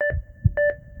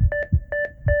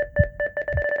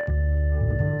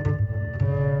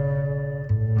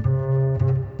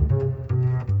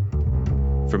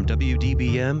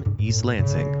FM East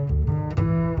Lansing.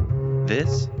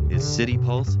 This is City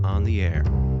Pulse on the Air.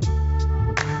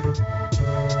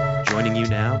 Joining you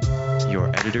now, your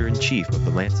editor-in-chief of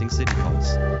the Lansing City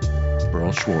Pulse,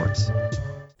 Burl Schwartz.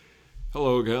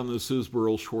 Hello again, this is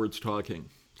Burl Schwartz talking.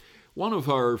 One of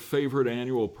our favorite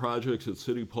annual projects at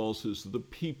City Pulse is the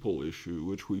People issue,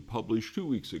 which we published 2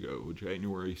 weeks ago,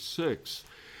 January 6th.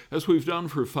 As we've done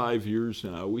for 5 years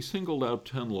now, we singled out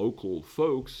 10 local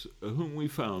folks whom we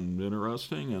found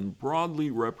interesting and broadly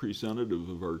representative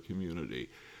of our community.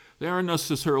 They aren't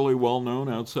necessarily well known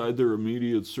outside their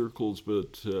immediate circles,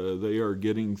 but they are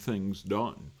getting things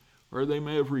done. Or they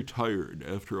may have retired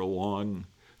after a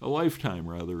lifetime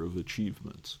of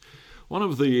achievements. One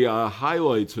of the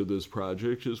highlights of this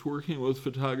project is working with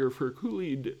photographer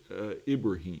Khalid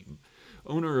Ibrahim,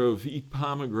 owner of Eat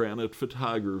Pomegranate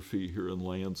Photography here in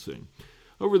Lansing.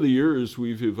 Over the years,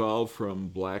 we've evolved from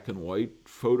black and white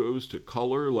photos to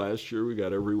color. Last year, we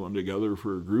got everyone together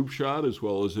for a group shot as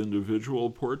well as individual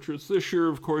portraits. This year,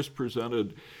 of course,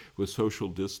 presented with social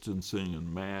distancing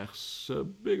and masks, a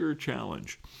bigger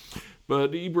challenge.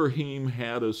 But Ibrahim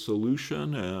had a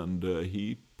solution, and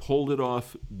he pulled it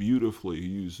off beautifully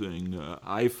using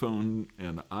iPhone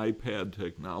and iPad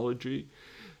technology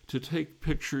to take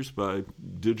pictures by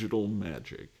digital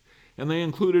magic. And they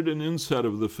included an inset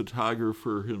of the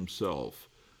photographer himself,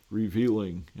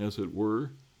 revealing, as it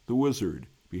were, the wizard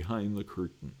behind the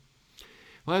curtain.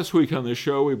 Last week on the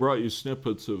show, we brought you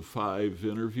snippets of 5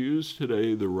 interviews.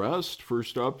 Today, the rest.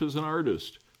 First up is an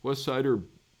artist, Westsider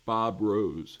Bob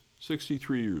Rose,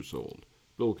 63 years old.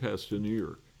 Bill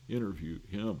Castanier interviewed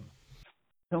him.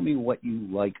 Tell me what you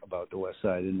like about the West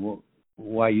Side and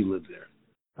why you live there.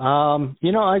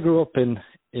 I grew up in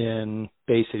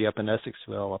Bay City, up in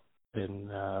Essexville,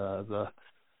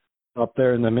 up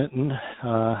there in the Minton,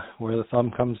 where the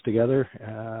thumb comes together.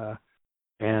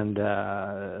 And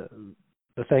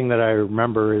the thing that I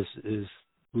remember is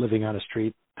living on a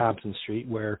street, Thompson Street,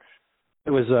 where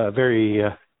it was very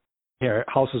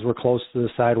houses were close to the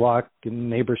sidewalk and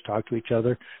neighbors talked to each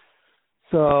other.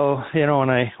 So,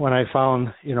 when I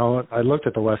found, I looked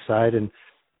at the West Side, and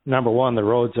number one, the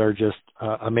roads are just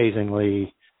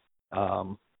amazingly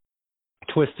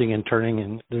twisting and turning,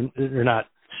 and they're not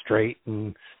straight,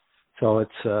 and so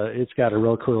it's got a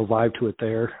real cool vibe to it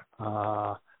there.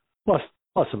 Plus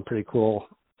some pretty cool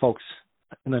folks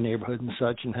in the neighborhood and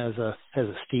such, and has a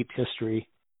steep history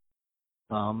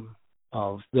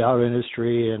of the auto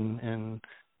industry and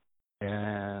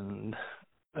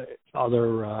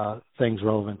other things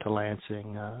relevant to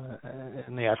Lansing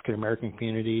and the African American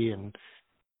community and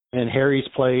Harry's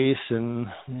Place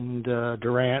and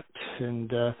Durant.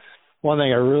 And one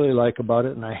thing I really like about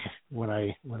it, and when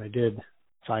I did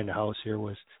find a house here,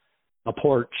 was a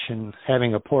porch. And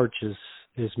having a porch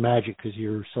is magic because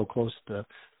you're so close to the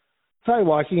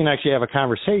sidewalk. You can actually have a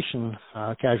conversation,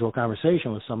 casual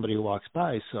conversation with somebody who walks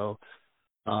by. So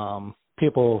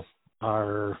people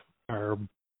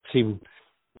seem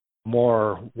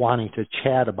more wanting to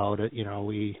chat about it.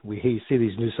 We see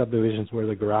these new subdivisions where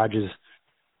the garage is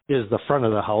the front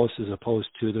of the house as opposed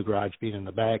to the garage being in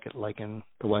the back, like in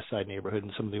the West Side neighborhood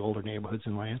and some of the older neighborhoods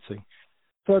in Lansing.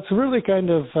 So it's really kind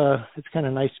of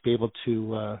nice to be able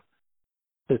to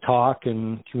talk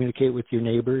and communicate with your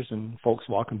neighbors and folks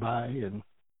walking by, and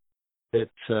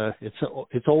it's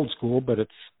old school, but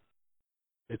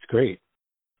it's great.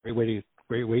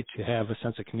 Great way to have a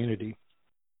sense of community.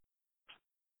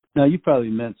 Now, you probably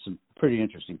met some pretty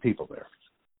interesting people there,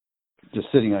 just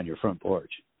sitting on your front porch.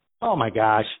 Oh my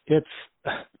gosh, it's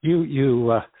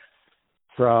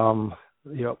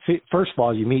first of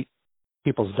all, you meet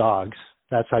people's dogs.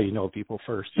 That's how you know people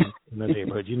first in the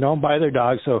neighborhood. You know them by their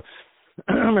dogs. So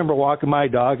I remember walking my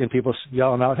dog and people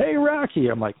yelling out, "Hey, Rocky!"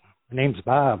 I'm like, "My name's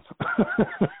Bob."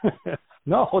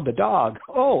 No, the dog.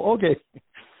 Oh, okay.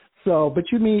 So,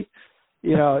 but you meet,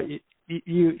 you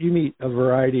meet a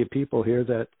variety of people here,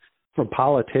 that from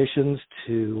politicians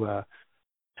to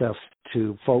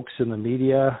folks in the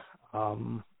media,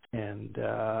 and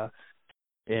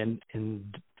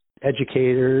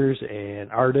educators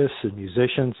and artists and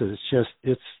musicians.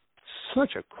 It's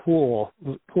such a cool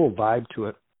vibe to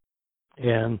it.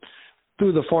 And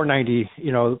through the 490,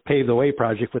 Pave the Way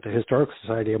project with the Historical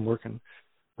Society I'm working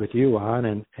with you on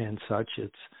and such,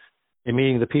 and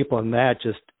meeting the people in that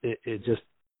it just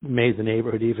made the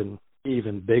neighborhood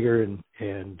even bigger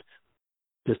and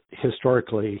just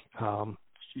historically,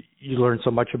 you learn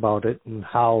so much about it and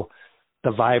how the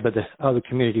vibe of the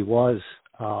community was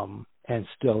and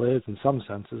still is in some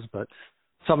senses, but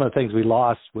some of the things we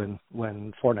lost when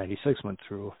 496 went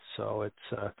through. So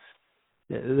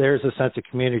there's a sense of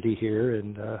community here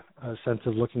and a sense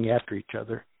of looking after each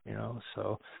other,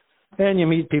 so. And you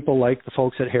meet people like the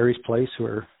folks at Harry's Place who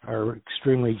are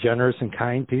extremely generous and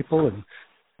kind people,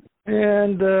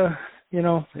 and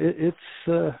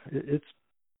it's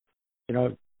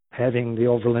having the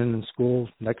Overland School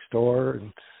next door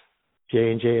and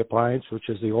J&J Appliance, which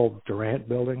is the old Durant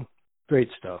building, great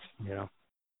stuff.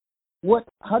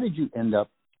 How did you end up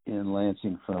in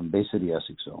Lansing from Bay City,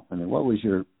 Essexville? I mean, what was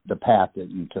the path that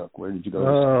you took? Where did you go?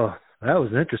 Oh, that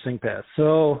was an interesting path.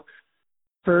 So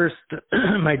first,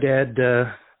 my dad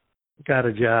got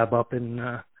a job up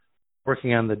in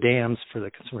working on the dams for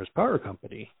the Consumers Power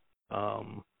Company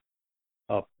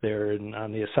up there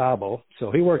on the Asabo.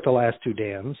 So he worked the last two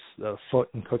dams, the Foote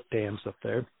and Cook dams up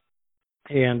there.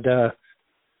 And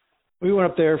we went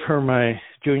up there for my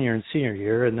junior and senior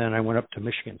year, and then I went up to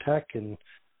Michigan Tech. And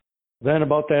then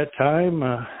about that time,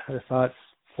 I thought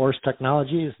forest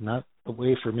technology is not the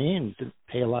way for me and didn't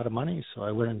pay a lot of money. So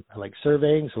I went in, I like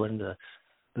surveying, so I went into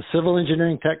the civil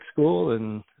engineering tech school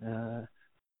and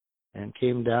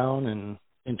came down and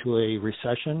into a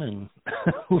recession and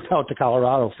moved out to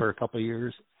Colorado for a couple of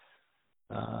years.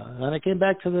 Then I came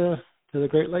back to the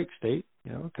Great Lakes state,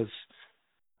 because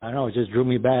I don't know, it just drew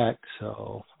me back.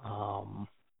 So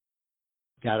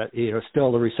got it.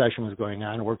 Still the recession was going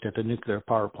on. I worked at the nuclear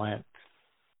power plant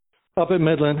up in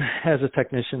Midland as a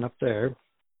technician up there,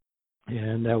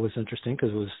 and that was interesting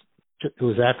because it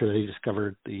was after they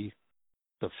discovered the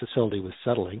facility was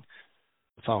settling,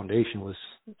 the foundation was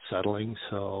settling,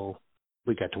 so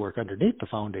we got to work underneath the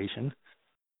foundation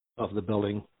of the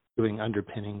building, doing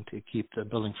underpinning to keep the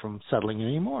building from settling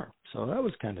anymore. So that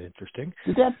was kind of interesting.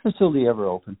 Did that facility ever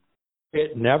open?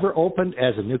 It never opened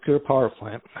as a nuclear power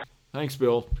plant. Thanks,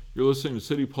 Bill. You're listening to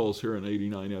City Pulse here on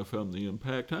 89 FM The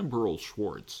Impact. I'm Burl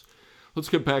Schwartz. Let's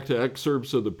get back to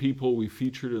excerpts of the people we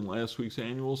featured in last week's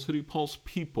annual City Pulse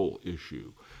People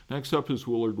issue. Next up is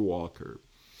Willard Walker.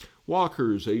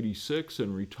 Walker is 86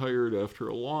 and retired after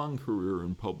a long career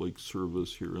in public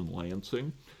service here in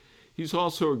Lansing. He's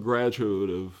also a graduate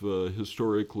of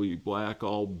historically black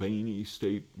Albany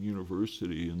State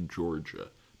University in Georgia.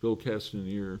 Bill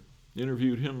Castanier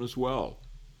interviewed him as well.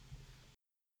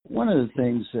 One of the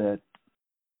things that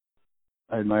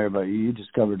I admire about you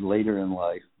discovered later in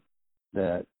life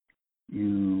that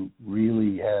you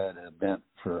really had a bent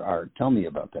for art. Tell me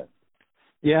about that.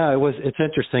 Yeah, it's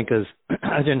interesting because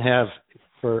I didn't have,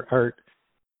 for art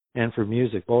and for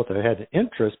music both, I had an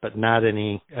interest, but not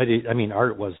any,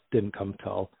 art didn't come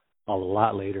till a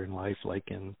lot later in life, like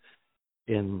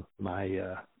in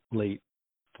my late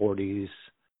 40s.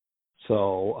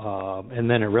 So, and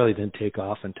then it really didn't take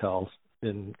off until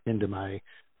into my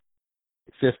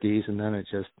 50s, and then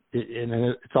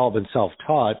it's all been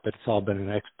self-taught, but it's all been an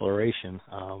exploration.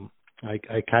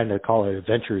 I kind of call it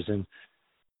adventures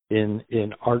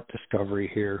in art discovery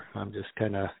here. I'm just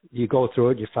kind of, you go through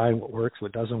it, you find what works,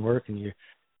 what doesn't work, and you,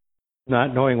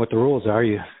 not knowing what the rules are,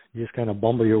 you just kind of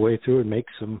bumble your way through and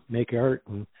make art.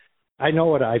 And I know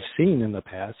what I've seen in the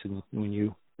past, and when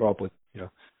you grow up with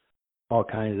all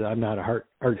kinds of, I'm not a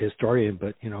art historian,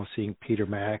 but seeing Peter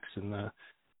Max and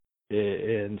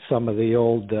some of the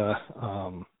old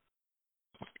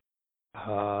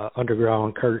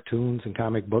underground cartoons and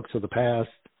comic books of the past,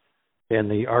 and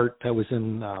the art that was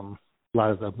in a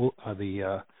lot of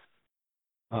the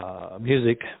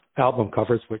music album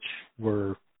covers, which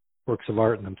were works of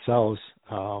art in themselves.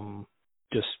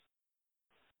 Just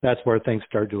that's where things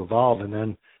started to evolve. And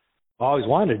then I always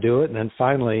wanted to do it. And then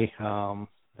finally, I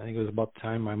think it was about the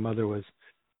time my mother was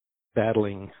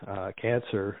battling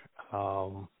cancer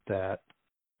that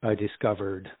I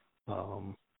discovered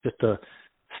just to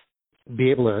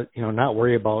be able to, not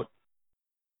worry about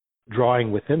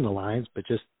drawing within the lines, but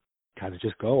just kind of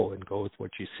just go with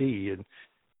what you see, and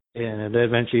it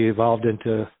eventually evolved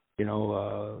into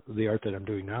the art that I'm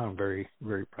doing now. I'm very,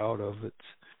 very proud of. It's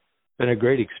been a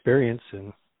great experience,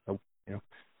 and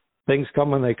things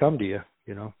come when they come to you,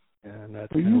 and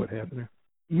that's kind of what happened there.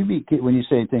 When you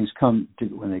say things come to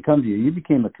when they come to you, you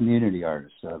became a community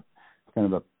artist, kind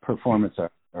of a performance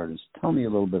artist. Tell me a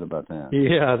little bit about that.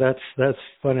 Yeah, that's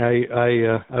funny.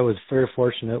 I was very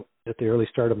fortunate at the early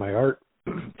start of my art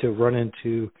to run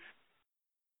into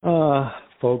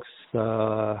folks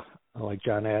like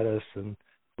John Addis, and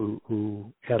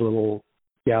who had a little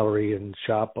gallery and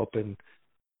shop up in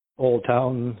Old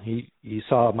Town. He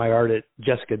saw my art at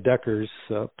Jessica Decker's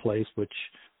place, which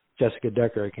Jessica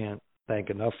Decker, I can't thank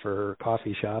enough for her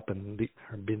coffee shop and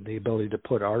the ability to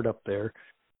put art up there.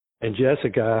 And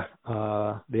Jessica,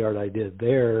 the art I did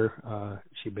there,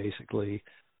 she basically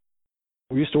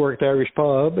we used to work at the Irish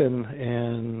Pub,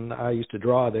 and I used to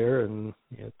draw there, and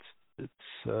it's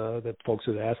that folks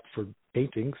would ask for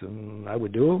paintings, and I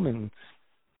would do them, and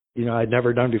I'd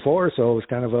never done before, so it was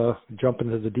kind of a jump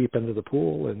into the deep end of the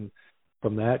pool, and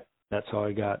from that's how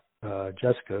I got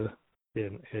Jessica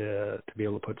to be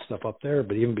able to put stuff up there.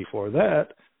 But even before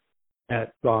that,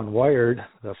 at Gone Wired,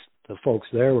 the folks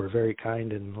there were very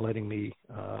kind in letting me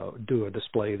do a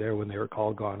display there when they were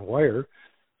called Gone Wire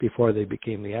before they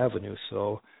became the Avenue.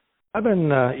 So I've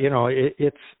been,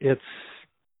 it's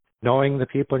knowing the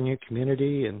people in your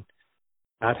community and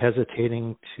not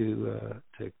hesitating to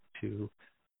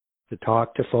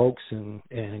talk to folks and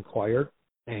inquire,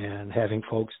 and having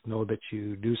folks know that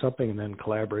you do something, and then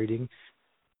collaborating.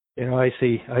 I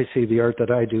see the art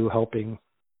that I do helping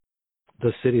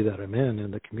the city that I'm in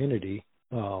and the community.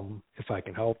 If I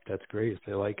can help, that's great. If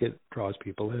they like it, draws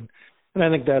people in, and I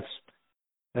think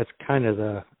that's kind of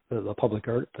the public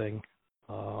art thing.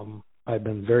 I've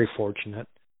been very fortunate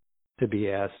to be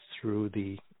asked through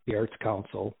the Arts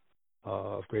Council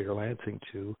of Greater Lansing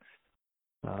to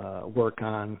work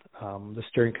on the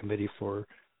steering committee for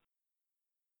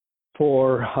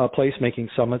placemaking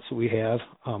summits we have,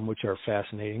 which are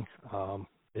fascinating.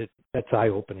 That's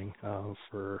eye-opening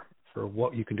for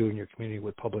what you can do in your community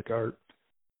with public art.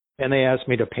 And they asked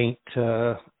me to paint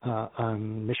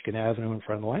on Michigan Avenue in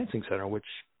front of the Lansing Center, which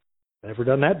I've never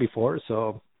done that before.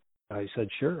 So I said,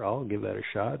 sure, I'll give that a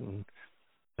shot. And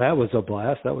that was a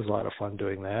blast. That was a lot of fun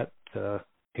doing that,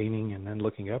 painting and then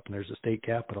looking up, and there's the state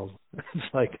capitol.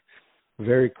 It's like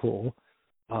very cool.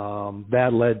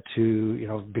 That led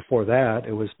to, before that,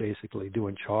 it was basically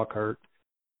doing chalk art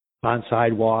on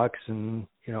sidewalks and,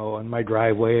 on my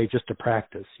driveway just to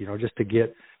practice, just to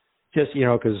get,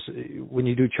 because when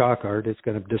you do chalk art, it's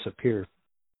going to disappear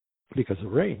because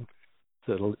of rain.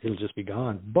 So it'll just be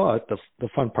gone. But the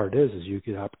fun part is you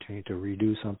get an opportunity to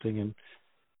redo something and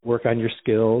work on your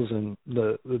skills. And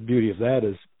the beauty of that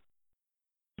is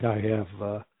I have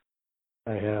a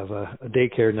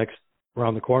daycare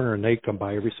around the corner, and they come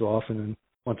by every so often and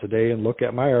once a day and look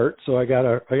at my art. So I got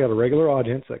a regular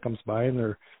audience that comes by, and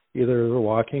they're either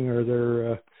walking or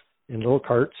they're in little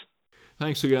carts.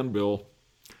 Thanks again, Bill.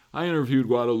 I interviewed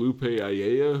Guadalupe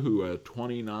Ayala, who at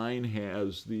 29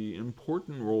 has the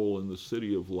important role in the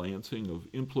city of Lansing of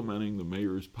implementing the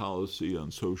mayor's policy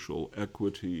on social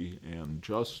equity and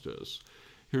justice.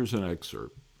 Here's an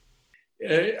excerpt.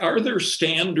 Are there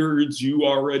standards you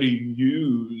already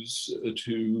use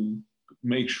to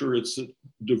make sure it's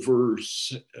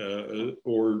diverse,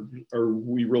 or are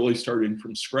we really starting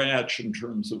from scratch in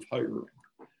terms of hiring?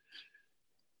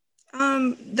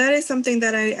 That is something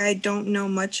that I don't know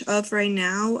much of right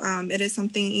now. It is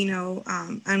something,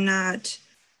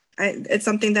 it's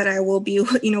something that I will be,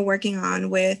 working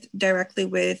on directly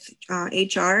with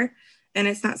HR. And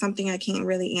it's not something I can't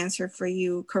really answer for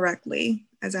you correctly,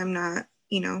 as I'm not,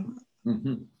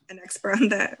 an expert on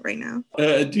that right now.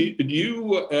 Do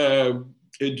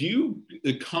you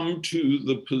come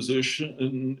to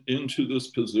into this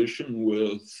position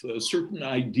with certain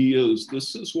ideas?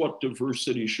 This is what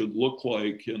diversity should look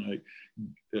like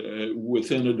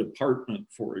within a department,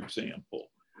 for example.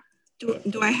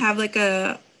 Do I have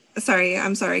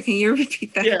I'm sorry, can you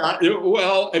repeat that? Yeah,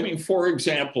 well, for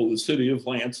example, the city of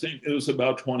Lansing is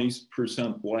about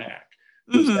 20% Black.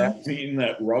 Does that mean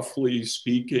that, roughly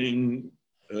speaking,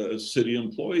 city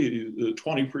employees,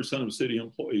 20% of city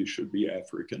employees should be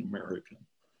African American?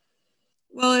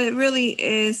 Well, it really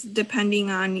is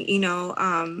depending on,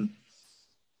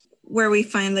 where we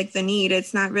find the need.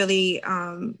 It's not really,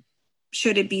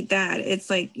 should it be that?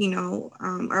 It's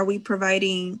are we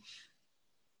providing,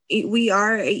 we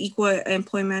are an equal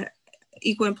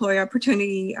employer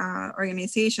opportunity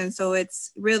organization. So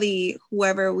it's really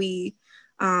whoever we're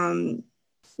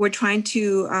trying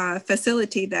to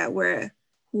facilitate that, where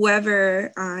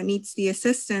whoever needs the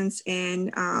assistance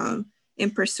in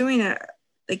pursuing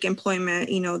employment,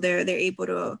 they're able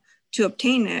to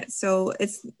obtain it. So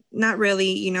it's not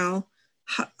really,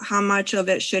 how much of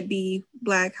it should be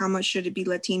Black, how much should it be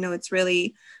Latino. It's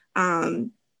really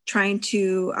trying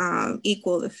to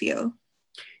equal the field.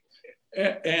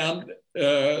 And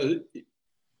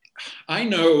I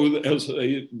know, as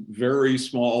a very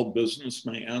small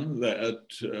businessman, that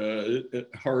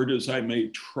hard as I may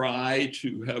try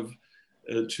to have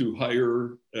to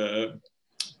hire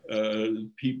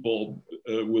people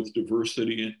with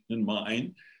diversity in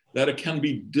mind, that it can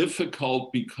be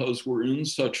difficult because we're in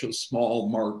such a small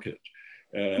market.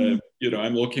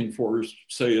 I'm looking for,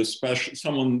 say,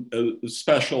 someone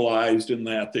specialized in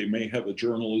that. They may have a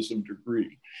journalism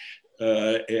degree.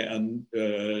 and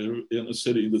in a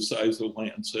city the size of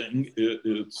Lansing,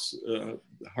 it's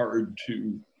hard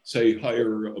to, say,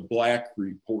 hire a Black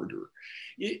reporter.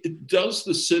 Does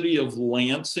the city of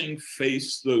Lansing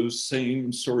face those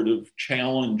same sort of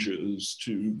challenges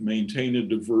to maintain a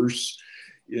diverse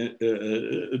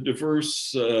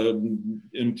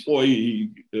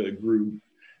employee group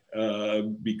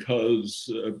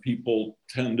because people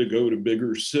tend to go to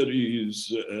bigger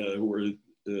cities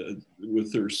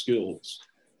with their skills?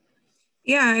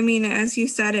 Yeah, I mean, as you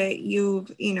said it,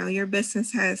 your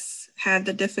business has had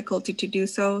the difficulty to do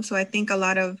so. So I think a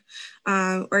lot of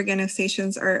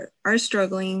organizations are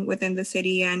struggling within the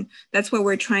city, and that's what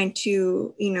we're trying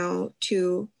to,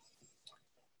 to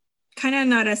kind of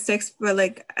not assist,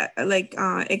 but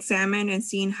examine and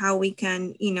seeing how we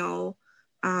can,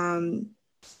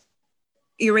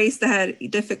 erase that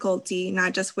difficulty,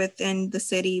 not just within the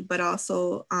city, but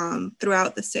also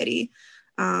throughout the city.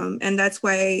 And that's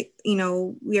why,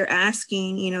 we are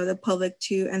asking, the public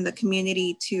and the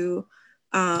community to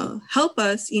help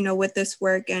us, with this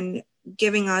work and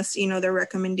giving us, their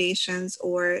recommendations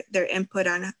or their input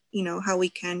on, how we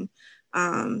can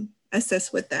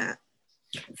assist with that.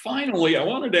 Finally, I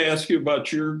wanted to ask you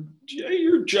about your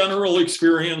general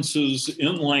experiences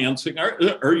in Lansing.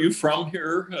 Are you from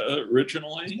here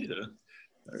originally?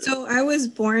 So I was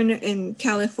born in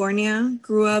California,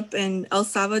 grew up in El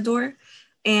Salvador,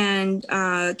 and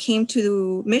came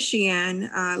to Michigan,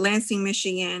 Lansing,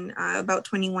 Michigan, about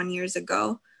 21 years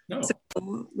ago. Oh. So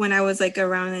when I was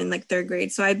around in third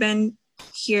grade. So I've been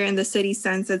here in the city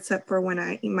since, except for when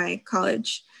in my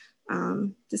college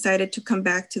decided to come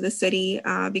back to the city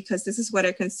because this is what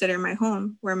I consider my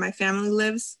home, where my family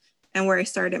lives and where I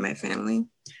started my family.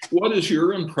 What is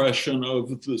your impression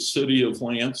of the city of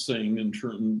Lansing in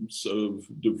terms of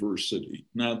diversity?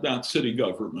 Not city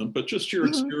government, but just your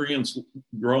experience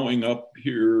growing up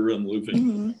here and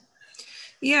living here.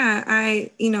 Yeah,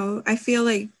 I feel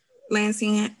like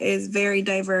Lansing is very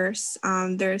diverse.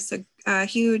 There's a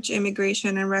huge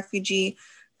immigration and refugee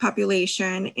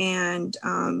population, and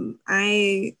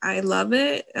I love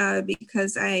it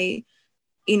because I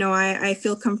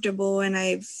feel comfortable, and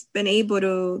I've been able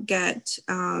to get,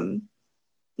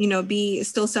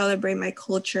 still celebrate my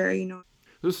culture,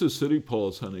 This is City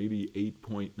Pulse on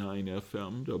 88.9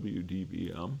 FM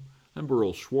WDBM. I'm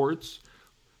Burl Schwartz,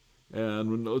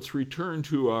 and let's return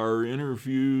to our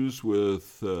interviews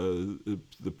with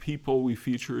the people we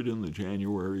featured in the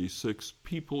January 6th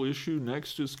People issue.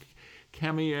 Next is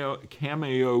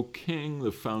Cameo King,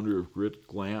 the founder of Grit,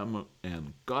 Glam,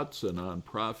 and Guts, a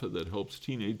nonprofit that helps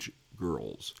teenage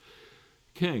girls.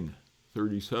 King,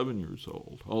 37 years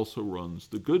old, also runs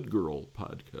the Good Girl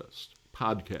podcast.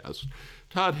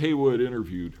 Todd Haywood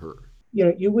interviewed her.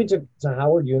 You went to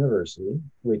Howard University,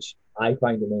 which I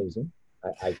find amazing.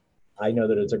 I know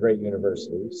that it's a great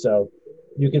university, so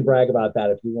you can brag about that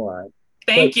if you want.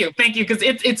 Thank you, because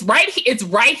it's right here.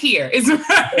 It's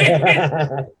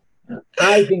right.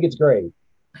 I think it's great.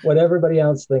 What everybody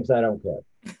else thinks, I don't care.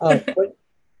 But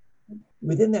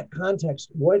within that context,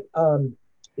 what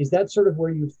is that sort of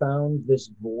where you found this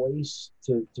voice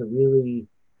to really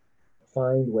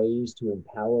find ways to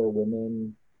empower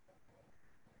women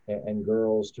and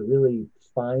girls to really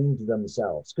find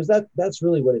themselves? Because that's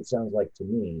really what it sounds like to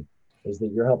me, is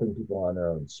that you're helping people on their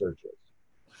own searches.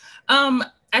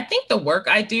 I think the work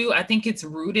I do, I think it's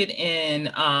rooted in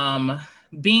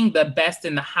being the best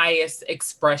and the highest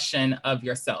expression of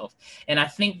yourself. And I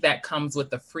think that comes with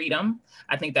the freedom.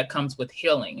 I think that comes with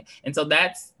healing. And so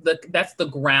that's the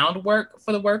groundwork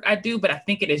for the work I do. But I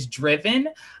think it is driven.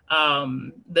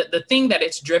 The thing that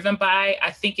it's driven by,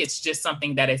 I think it's just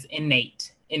something that is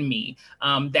innate in me,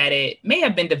 that it may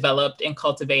have been developed and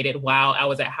cultivated while I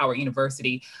was at Howard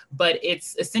University, but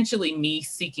it's essentially me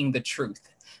seeking the truth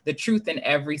in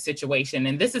every situation.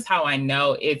 And this is how I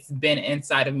know it's been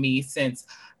inside of me since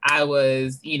I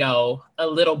was, a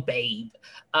little babe.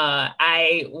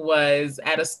 I was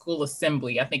at a school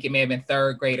assembly. I think it may have been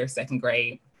third grade or second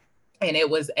grade. And it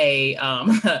was a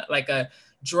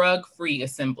drug-free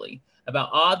assembly about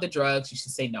all the drugs you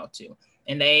should say no to.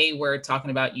 And they were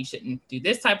talking about you shouldn't do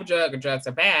this type of drug or drugs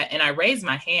are bad. And I raised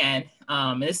my hand.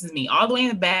 And this is me all the way in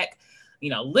the back,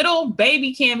 little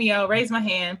baby Cameo, raised my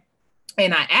hand.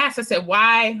 And I asked, I said,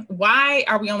 why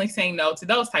are we only saying no to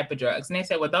those type of drugs? And they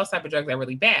said, well, those type of drugs are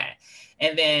really bad.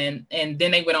 And then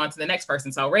they went on to the next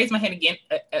person. So I raised my hand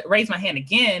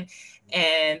again.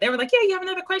 And they were like, yeah, you have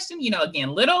another question? You know,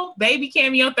 again, little baby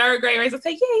Cameo, third graders. I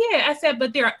said, yeah. I said,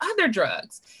 but there are other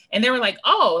drugs. And they were like,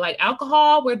 oh, like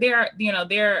alcohol, where there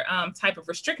are type of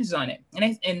restrictions on it.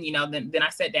 And then I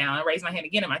sat down and raised my hand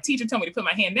again. And my teacher told me to put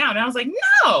my hand down. And I was like,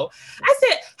 no. I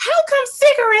said, how come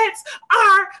cigarettes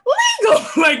are legal?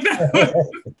 Like that.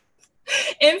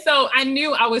 And so I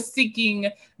knew I was seeking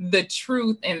the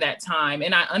truth in that time.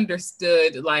 And I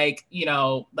understood, like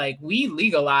we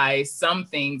legalize some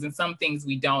things and some things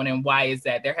we don't. And why is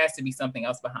that? There has to be something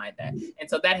else behind that. And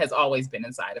so that has always been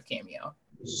inside of Cameo.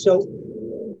 So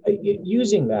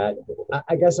using that,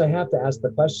 I guess I have to ask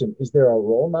the question, is there a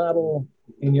role model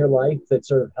in your life that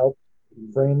sort of helped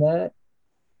frame that?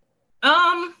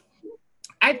 I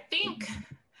think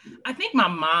my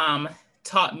mom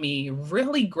taught me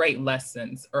really great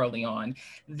lessons early on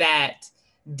that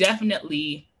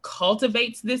definitely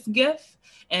cultivates this gift.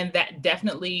 And that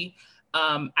definitely,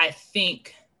 I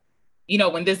think,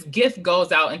 when this gift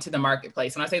goes out into the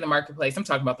marketplace, when I say the marketplace, I'm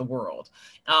talking about the world.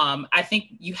 I think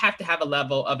you have to have a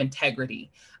level of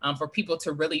integrity for people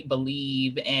to really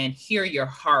believe and hear your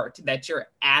heart, that you're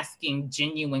asking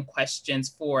genuine questions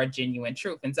for a genuine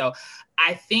truth. And so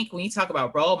I think when you talk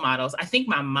about role models, I think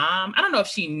my mom, I don't know if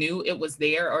she knew it was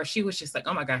there or she was just like,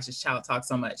 oh my gosh, this child talks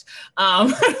so much.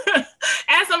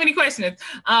 Ask so many questions.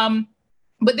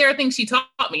 But there are things she taught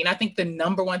me. And I think the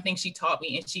number one thing she taught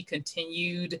me and she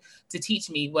continued to teach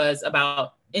me was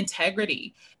about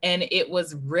integrity. And it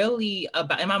was really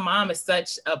about, and my mom is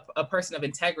such a person of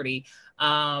integrity,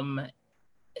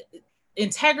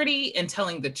 integrity and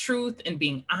telling the truth and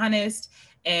being honest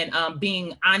and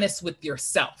being honest with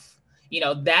yourself.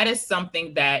 That is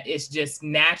something that is just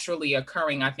naturally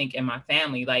occurring, I think, in my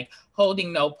family, like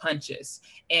holding no punches.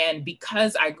 And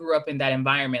because I grew up in that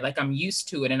environment, like I'm used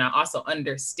to it. And I also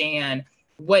understand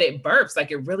what it births, like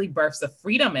it really births a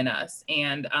freedom in us.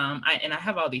 And I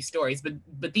have all these stories,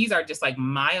 but these are just like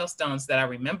milestones that I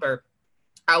remember.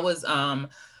 I was a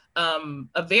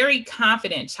very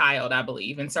confident child, I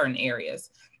believe, in certain areas.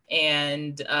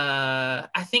 And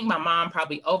I think my mom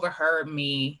probably overheard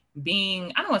me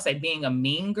being, I don't want to say being a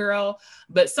mean girl,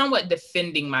 but somewhat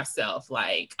defending myself,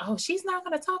 like, oh, she's not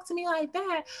going to talk to me like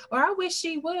that, or I wish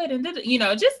she would. And,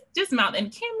 just mouth.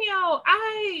 And Cameo,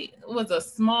 I was a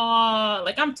small,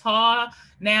 like I'm tall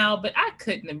now, but I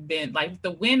couldn't have been, like, if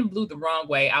the wind blew the wrong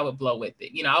way, I would blow with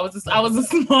it. I was a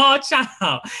small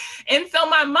child. And so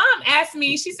my mom asked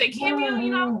me, she said, Cameo,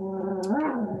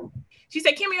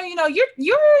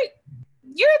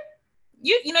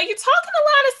 you're talking a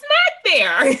lot of smack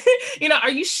there. Are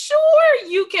you sure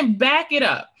you can back it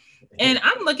up? And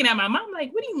I'm looking at my mom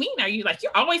like, what do you mean? Are you like,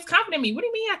 you're always confident in me? What do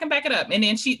you mean I can back it up? And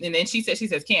then she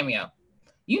says, Cameo,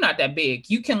 you're not that big.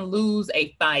 You can lose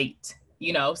a fight,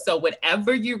 so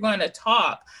whatever you're going to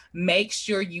talk, make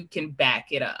sure you can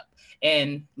back it up.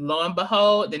 And lo and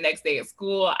behold, the next day at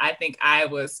school, I think I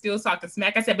was still talking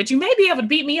smack. I said, but you may be able to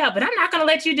beat me up, but I'm not going to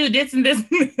let you do this and this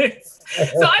and this.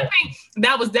 So I think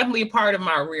that was definitely a part of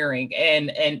my rearing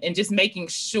and just making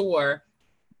sure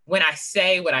when I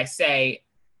say what I say,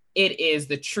 it is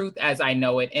the truth as I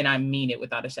know it, and I mean it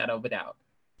without a shadow of a doubt.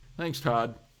 Thanks,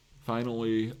 Todd.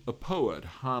 Finally, a poet,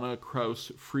 Hannah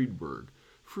Krause Friedberg.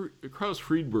 Krause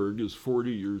Friedberg is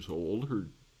 40 years old. Her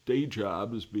day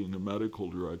job is being a medical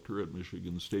director at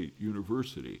Michigan State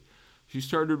University. She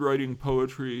started writing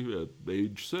poetry at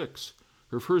age 6.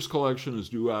 Her first collection is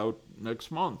due out next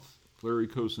month. Larry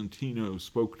Cosentino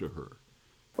spoke to her.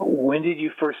 When did you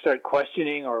first start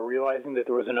questioning or realizing that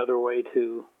there was another way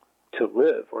to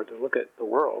live or to look at the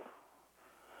world?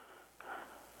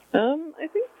 I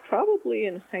think probably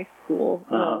in high school.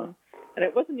 And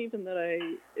it wasn't even that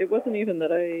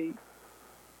I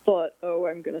thought, oh,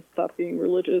 I'm going to stop being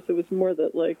religious. It was more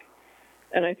that, like,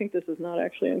 and I think this is not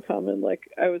actually uncommon, like,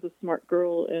 I was a smart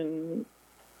girl in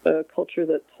a culture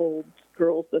that told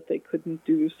girls that they couldn't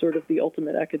do sort of the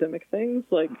ultimate academic things,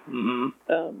 like,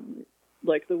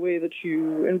 like the way that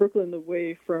in Brooklyn, the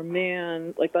way for a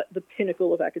man, like the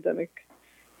pinnacle of academic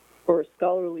or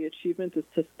scholarly achievement is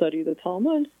to study the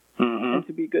Talmud and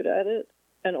to be good at it,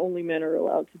 and only men are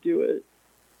allowed to do it.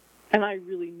 And I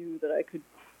really knew that I could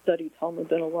study Talmud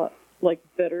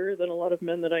better than a lot of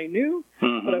men that I knew,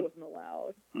 but I wasn't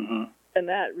allowed. And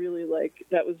that really,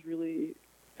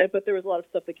 but there was a lot of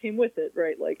stuff that came with it,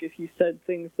 right? Like if you said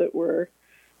things that were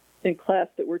in class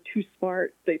that were too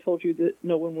smart, they told you that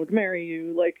no one would marry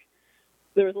you. Like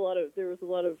there was a lot of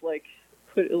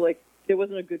it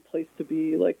wasn't a good place to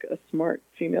be like a smart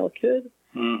female kid.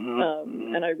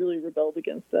 And I really rebelled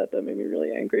against that. That made me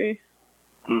really angry.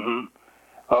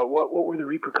 What were the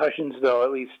repercussions, though,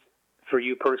 at least for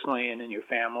you personally and in your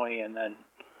family? And then,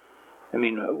 I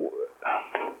mean,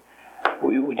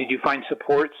 did you find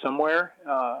support somewhere?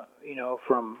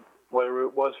 From whether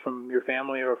it was from your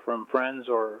family or from friends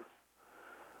or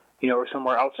or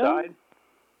somewhere outside.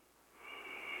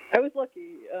 I was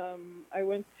lucky. I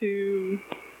went to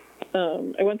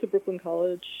Brooklyn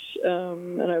College,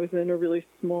 and I was in a really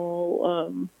small.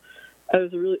 I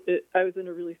was in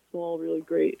a really small, really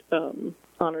great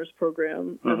honors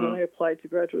program, and then I applied to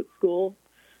graduate school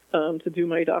to do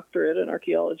my doctorate in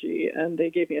archaeology, and they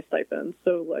gave me a stipend.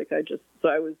 So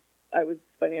I was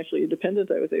financially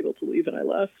independent. I was able to leave, and I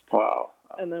left. Wow.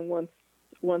 And then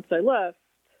once I left,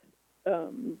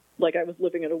 I was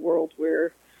living in a world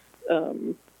where,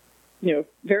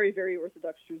 very, very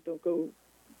Orthodox Jews don't go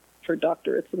for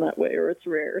doctorates in that way, or it's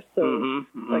rare. So,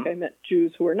 I met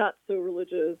Jews who are not so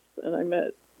religious, and I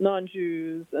met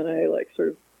non-Jews, and I sort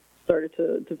of started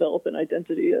to develop an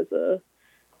identity as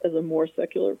a more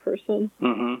secular person.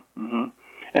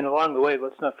 And along the way,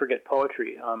 let's not forget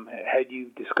poetry. Had you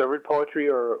discovered poetry,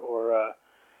 or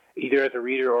either as a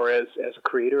reader or as a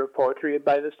creator of poetry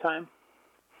by this time?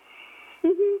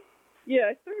 Yeah,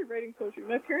 I started writing poetry.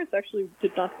 My parents actually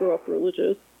did not grow up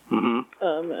religious,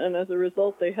 and as a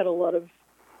result, they had a lot of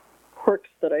quirks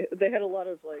they had a lot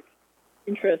of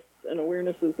interests and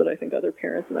awarenesses that I think other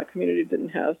parents in that community didn't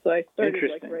have. So I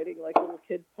started writing little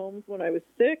kid poems when I was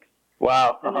 6.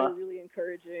 Wow. And they were really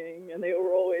encouraging, and they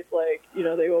were always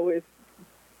they always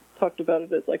talked about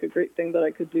it as a great thing that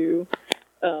I could do.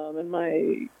 And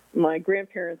my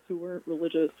grandparents, who weren't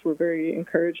religious, were very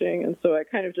encouraging, and so I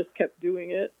kind of just kept doing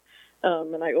it.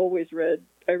 And I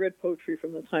read poetry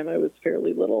from the time I was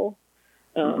fairly little,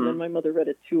 and my mother read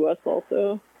it to us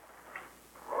also.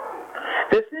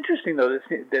 That's interesting, though.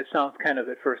 That sounds kind of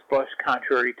at first blush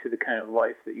contrary to the kind of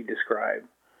life that you describe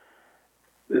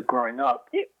growing up.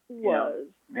 It was.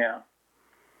 Yeah.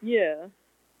 Yeah.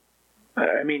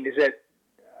 I mean, is that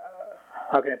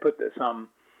how can I put this?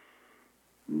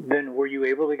 Then were you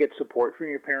able to get support from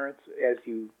your parents as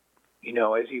you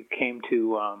came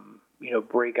to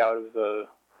break out of the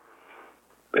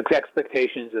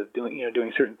expectations of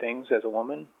doing certain things as a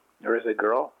woman or as a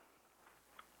girl?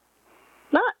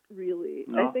 Not really.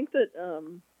 No? I think that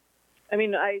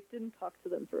I didn't talk to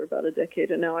them for about a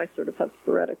decade, and now I sort of have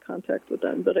sporadic contact with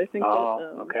them. But I think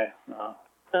okay.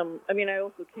 I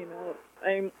also came out.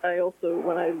 I also,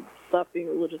 when I stopped being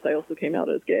religious, I also came out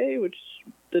as gay, which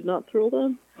did not thrill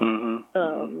them.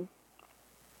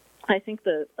 I think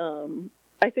that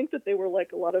they were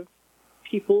like a lot of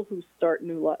people who start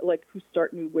new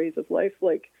ways of life.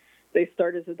 They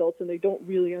start as adults and they don't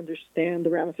really understand the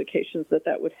ramifications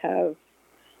that would have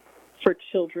for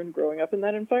children growing up in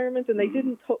that environment, and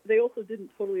they also didn't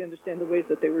totally understand the ways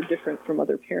that they were different from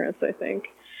other parents. I think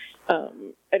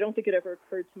I don't think it ever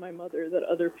occurred to my mother that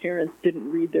other parents didn't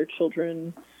read their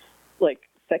children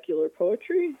secular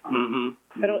poetry.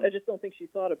 I just don't think she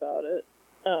thought about it.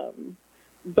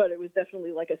 But it was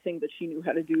definitely a thing that she knew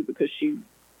how to do because she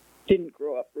didn't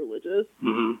grow up religious.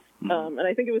 And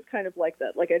I think it was kind of like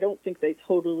that. I don't think they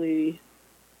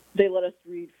let us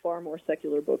read far more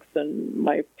secular books than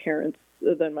my friends'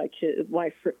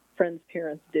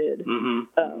 parents did.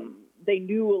 They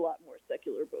knew a lot more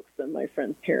secular books than my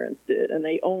friends' parents did, and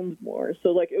they owned more. So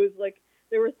it was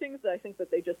there were things that I think that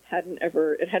they just hadn't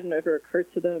ever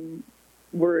occurred to them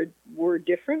were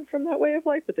different from that way of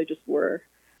life, but they just were.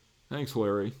 Thanks,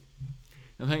 Larry.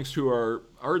 And thanks to our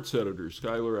arts editor,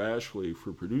 Skylar Ashley,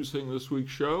 for producing this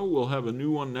week's show. We'll have a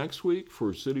new one next week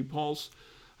for City Pulse.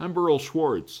 I'm Burl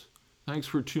Schwartz. Thanks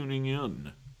for tuning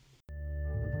in.